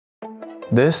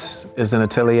This is an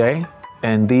atelier,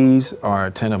 and these are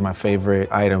 10 of my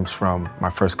favorite items from my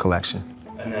first collection.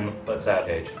 And then let's add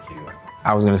age to you.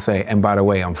 I was gonna say, and by the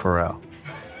way, I'm Pharrell.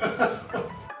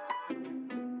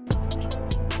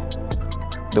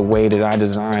 The way that I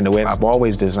design, the way I've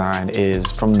always designed is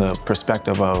from the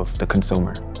perspective of the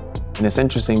consumer. And it's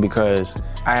interesting because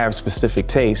I have specific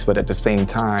tastes, but at the same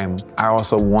time, I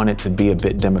also want it to be a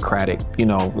bit democratic, you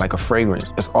know, like a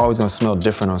fragrance. It's always gonna smell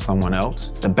different on someone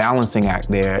else. The balancing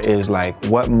act there is like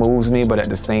what moves me, but at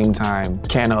the same time,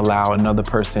 can't allow another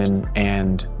person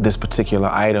and this particular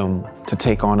item to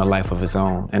take on a life of its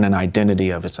own and an identity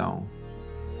of its own.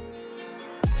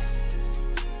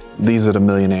 These are the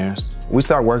millionaires. We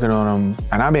started working on them,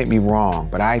 and I may be wrong,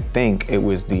 but I think it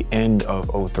was the end of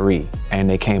 '03, and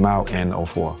they came out in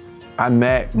 '04. I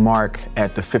met Mark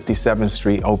at the 57th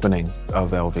Street opening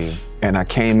of LV, and I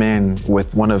came in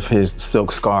with one of his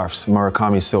silk scarves,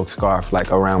 Murakami silk scarf,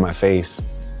 like around my face,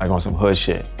 like on some hood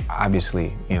shit.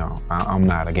 Obviously, you know, I'm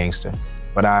not a gangster,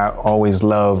 but I always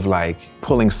love like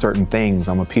pulling certain things.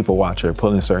 I'm a people watcher,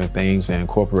 pulling certain things and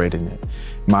incorporating it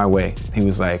my way. He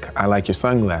was like, I like your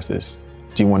sunglasses.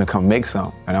 Do you want to come make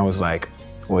some? And I was like,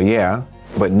 well, yeah,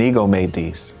 but Nigo made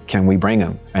these. Can we bring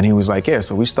them? And he was like, yeah.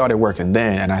 So we started working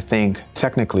then, and I think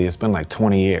technically it's been like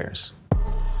 20 years.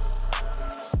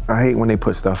 I hate when they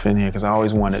put stuff in here because I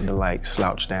always wanted to like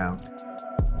slouch down.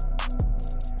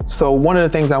 So one of the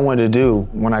things I wanted to do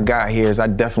when I got here is I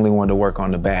definitely wanted to work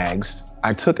on the bags.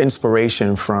 I took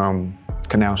inspiration from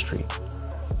Canal Street.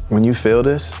 When you feel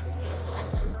this,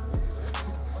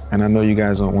 and I know you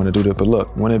guys don't want to do that, but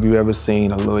look, when have you ever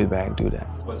seen a Louis bag do that?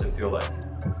 What's it feel like?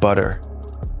 Butter.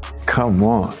 Come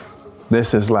on.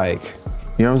 This is like,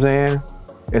 you know what I'm saying?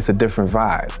 It's a different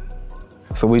vibe.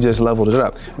 So we just leveled it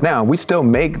up. Now, we still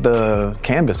make the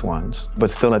canvas ones,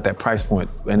 but still at that price point.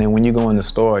 And then when you go in the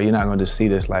store, you're not gonna just see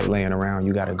this like laying around.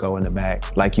 You gotta go in the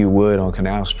back like you would on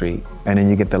Canal Street. And then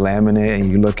you get the laminate and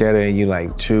you look at it and you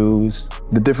like choose.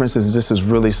 The difference is this is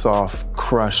really soft,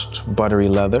 crushed, buttery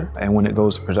leather. And when it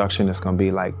goes to production, it's gonna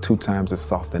be like 2 times as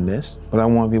soft than this. But I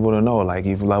want people to know like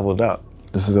you've leveled up.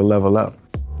 This is a level up.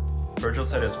 Virgil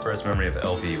said his first memory of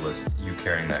LV was you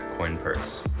carrying that coin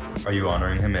purse. Are you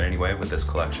honoring him in any way with this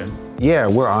collection? Yeah,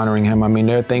 we're honoring him. I mean,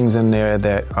 there are things in there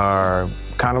that are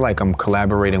kind of like I'm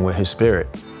collaborating with his spirit.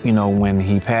 You know, when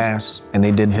he passed and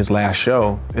they did his last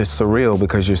show, it's surreal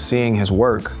because you're seeing his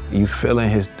work. You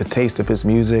feeling the taste of his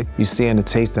music. You seeing the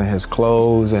taste of his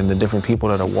clothes and the different people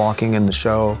that are walking in the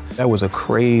show. That was a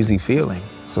crazy feeling.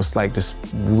 So it's like this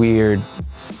weird,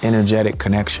 energetic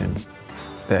connection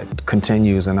that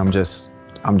continues, and I'm just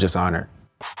honored.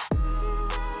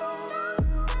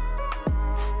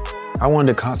 I wanted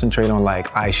to concentrate on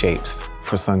like eye shapes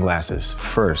for sunglasses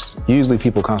first. Usually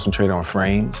people concentrate on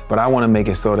frames, but I want to make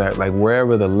it so that like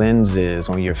wherever the lens is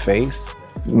on your face,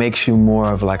 makes you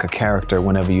more of like a character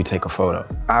whenever you take a photo.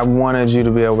 I wanted you to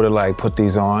be able to like put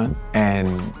these on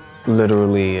and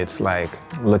literally it's like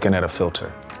looking at a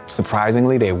filter.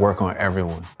 Surprisingly, they work on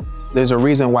everyone. There's a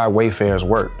reason why Wayfarers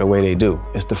work the way they do.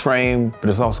 It's the frame, but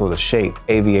it's also the shape.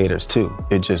 Aviators too,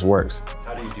 it just works.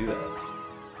 How do you do that?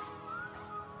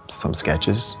 Some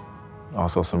sketches,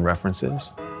 also some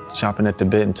references. Chopping at the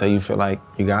bit until you feel like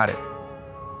you got it.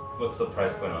 What's the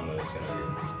price point on those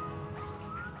gonna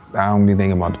be? I don't be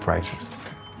thinking about the prices.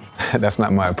 That's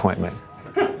not my appointment.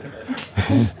 I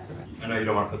know you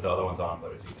don't want to put the other ones on,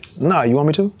 but if you just... No, you want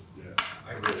me to? Yeah,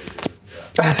 I really do.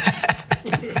 Yeah.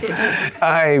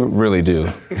 I really do.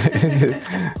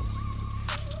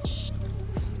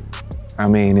 I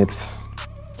mean, it's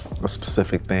a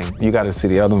specific thing. You got to see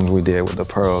the other ones we did with the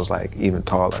pearls, like even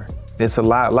taller. It's a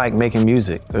lot like making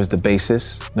music. There's the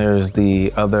basis, there's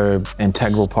the other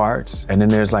integral parts, and then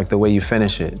there's like the way you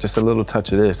finish it. Just a little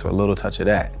touch of this or a little touch of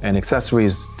that. And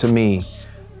accessories, to me,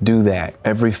 do that.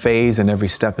 Every phase and every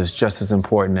step is just as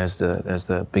important as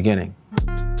the beginning.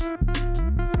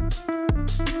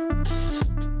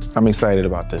 I'm excited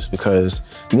about this because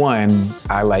 1,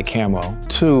 I like camo.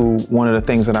 2, one of the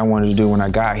things that I wanted to do when I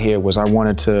got here was I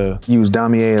wanted to use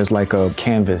damier as like a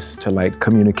canvas to like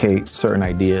communicate certain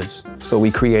ideas. So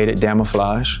we created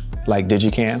damouflage, like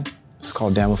Digicam. It's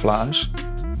called damouflage.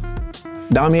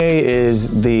 Damier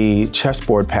is the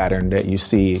chessboard pattern that you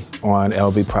see on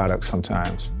LV products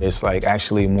sometimes. It's like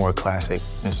actually more classic.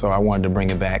 And so I wanted to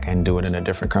bring it back and do it in a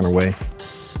different kind of way.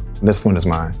 This one is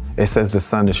mine. It says the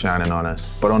sun is shining on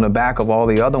us. But on the back of all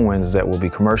the other ones that will be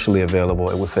commercially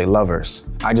available, it will say lovers.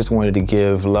 I just wanted to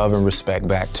give love and respect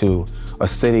back to a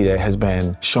city that has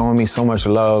been showing me so much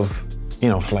love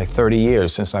for like 30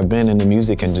 years since I've been in the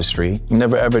music industry.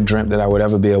 Never ever dreamt that I would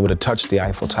ever be able to touch the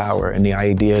Eiffel Tower, and the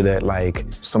idea that like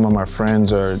some of my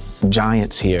friends are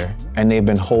giants here and they've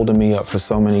been holding me up for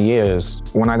so many years.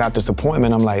 When I got this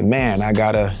appointment, I'm like, man, I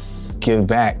gotta give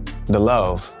back the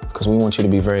love, because we want you to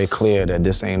be very clear that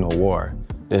this ain't no war.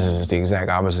 This is the exact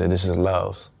opposite. This is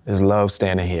love. It's love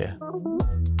standing here.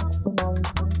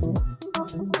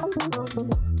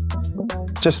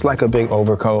 Just like a big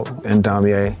overcoat and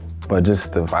damier, but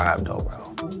just the vibe though,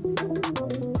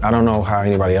 bro. I don't know how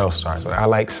anybody else starts, but I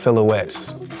like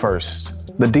silhouettes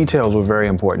first. The details were very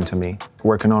important to me,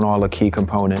 working on all the key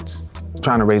components,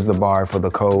 trying to raise the bar for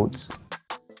the codes.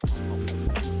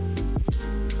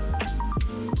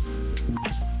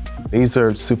 These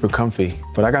are super comfy,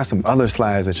 but I got some other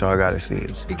slides that y'all gotta see.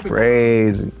 It's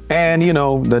crazy. And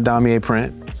the damier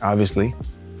print, obviously,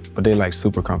 but they like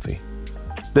super comfy.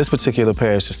 This particular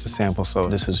pair is just a sample, so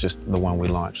this is just the one we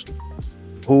launched.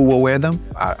 Who will wear them?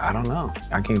 I don't know.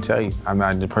 I can't tell you. I'm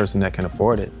not the person that can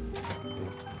afford it.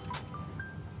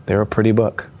 They're a pretty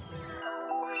buck.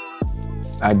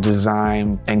 I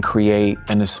design and create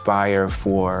and aspire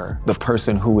for the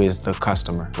person who is the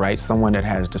customer, right? Someone that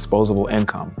has disposable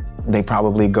income. They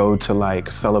probably go to like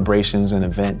celebrations and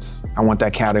events. I want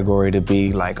that category to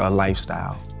be like a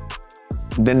lifestyle.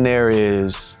 Then there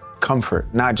is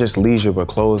comfort, not just leisure, but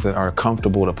clothes that are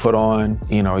comfortable to put on.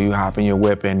 You hop in your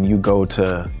whip and you go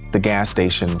to the gas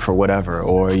station for whatever,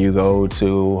 or you go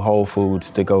to Whole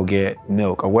Foods to go get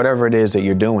milk, or whatever it is that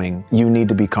you're doing, you need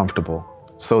to be comfortable.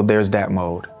 So there's that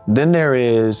mode. Then there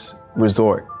is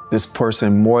resort. This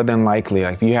person, more than likely,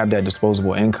 like if you have that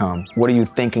disposable income, what are you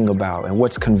thinking about and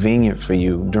what's convenient for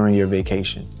you during your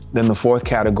vacation? Then the fourth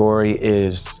category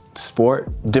is sport,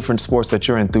 different sports that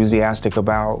you're enthusiastic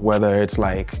about, whether it's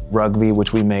like rugby,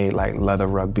 which we made like leather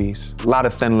rugbies. A lot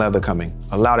of thin leather coming.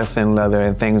 A lot of thin leather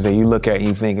and things that you look at and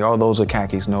you think, oh, those are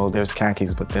khakis. No, there's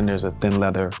khakis, but then there's a thin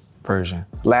leather version.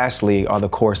 Lastly are the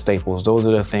core staples. Those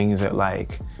are the things that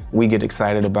like we get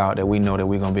excited about, that we know that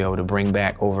we're gonna be able to bring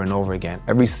back over and over again.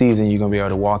 Every season you're gonna be able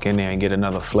to walk in there and get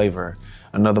another flavor,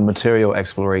 another material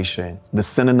exploration. The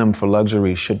synonym for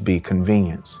luxury should be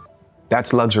convenience.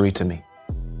 That's luxury to me.